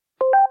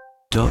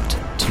Dot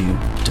to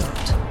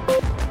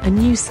dot. A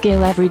new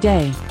skill every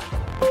day.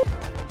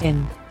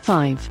 In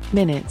 5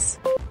 minutes.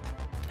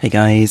 Hey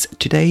guys,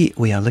 today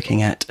we are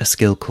looking at a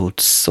skill called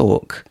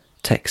Sork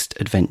Text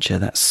Adventure.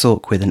 That's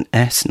Sork with an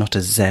S, not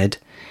a Z.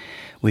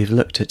 We've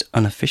looked at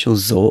unofficial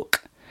Sork,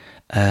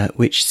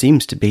 which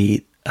seems to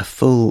be a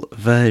full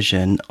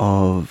version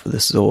of the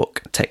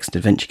Sork Text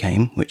Adventure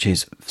game, which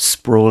is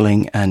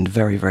sprawling and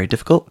very, very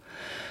difficult.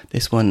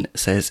 This one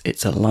says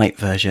it's a light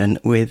version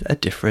with a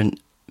different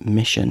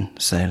mission,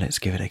 so let's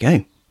give it a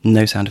go.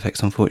 No sound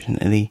effects,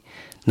 unfortunately,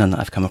 none that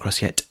I've come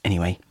across yet.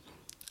 Anyway,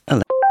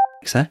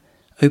 Alexa,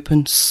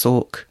 open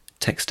Sork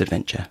Text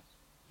Adventure.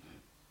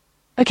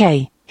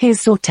 Okay, here's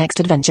Sork Text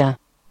Adventure.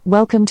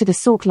 Welcome to the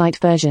Sork Lite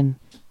version.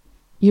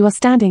 You are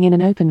standing in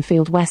an open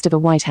field west of a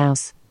White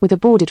House, with a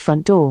boarded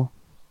front door.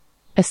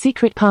 A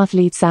secret path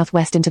leads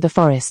southwest into the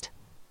forest.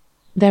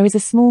 There is a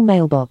small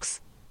mailbox.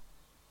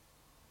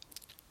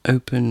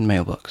 Open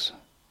mailbox.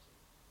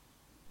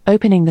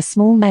 Opening the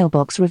small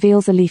mailbox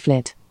reveals a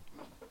leaflet.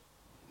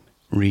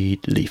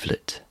 Read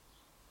leaflet.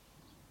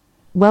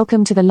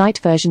 Welcome to the light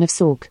version of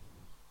Sork.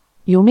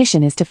 Your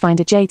mission is to find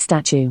a jade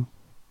statue.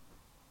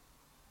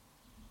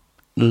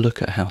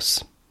 Look at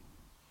house.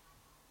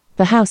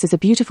 The house is a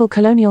beautiful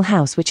colonial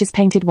house which is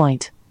painted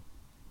white.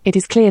 It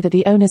is clear that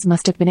the owners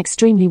must have been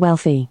extremely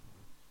wealthy.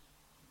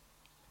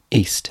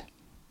 East.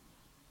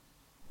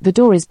 The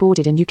door is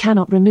boarded and you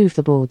cannot remove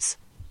the boards.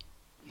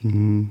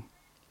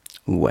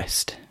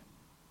 West.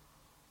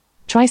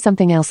 Try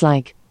something else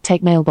like,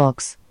 take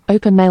mailbox,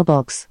 open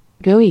mailbox,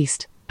 go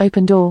east,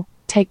 open door,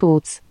 take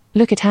boards,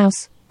 look at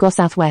house, go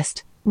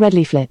southwest, red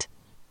leaflet.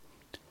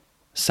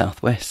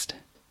 Southwest.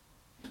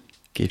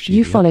 Gives you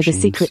You the follow options.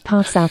 the secret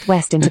path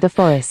southwest into the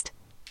forest.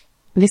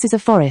 This is a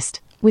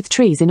forest, with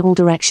trees in all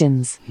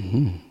directions.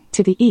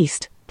 To the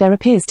east, there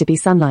appears to be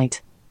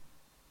sunlight.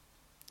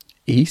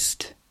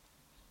 East.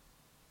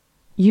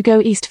 You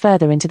go east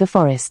further into the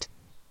forest.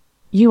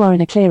 You are in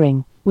a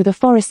clearing, with a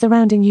forest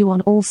surrounding you on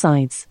all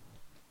sides.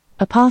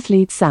 A path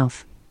leads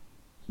south.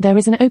 There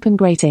is an open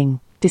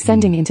grating,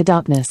 descending into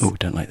darkness. Oh,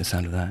 don't like the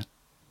sound of that.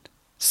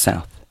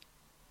 South.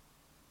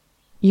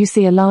 You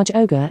see a large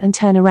ogre and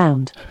turn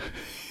around.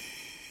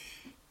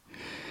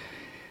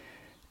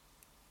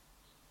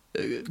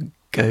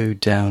 Go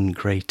down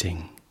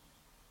grating.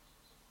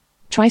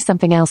 Try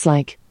something else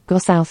like, go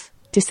south,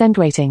 descend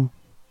grating.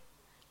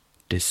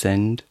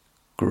 Descend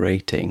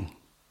grating.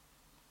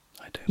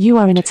 You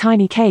are in a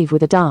tiny cave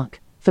with a dark,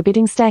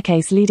 forbidding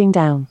staircase leading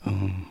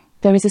down.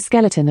 There is a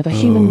skeleton of a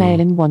human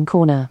male in one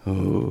corner.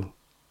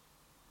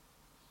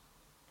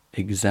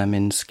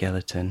 Examine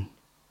skeleton.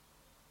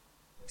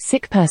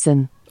 Sick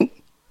person.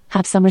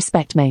 Have some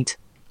respect, mate.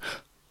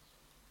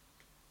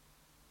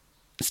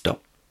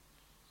 Stop.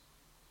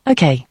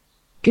 Okay.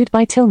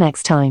 Goodbye till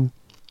next time.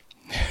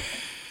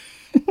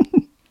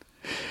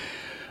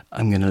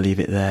 I'm going to leave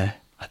it there.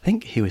 I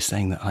think he was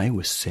saying that I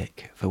was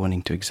sick for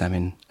wanting to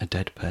examine a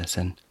dead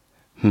person.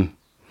 There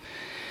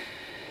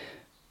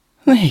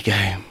you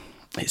go.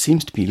 It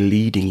seems to be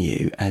leading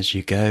you as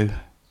you go,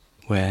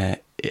 where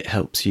it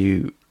helps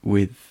you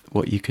with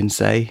what you can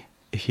say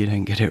if you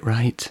don't get it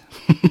right.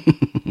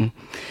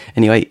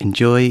 Anyway,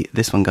 enjoy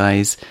this one,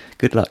 guys.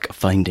 Good luck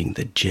finding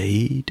the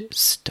jade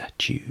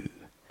statue.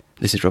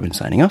 This is Robin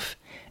signing off,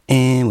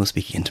 and we'll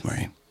speak again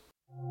tomorrow.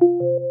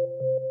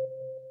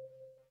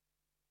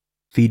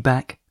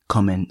 Feedback,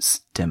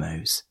 comments,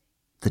 demos.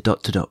 The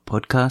dot to dot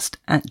podcast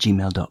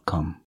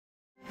 @gmail.com.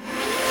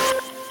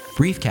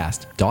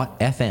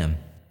 Briefcast.fm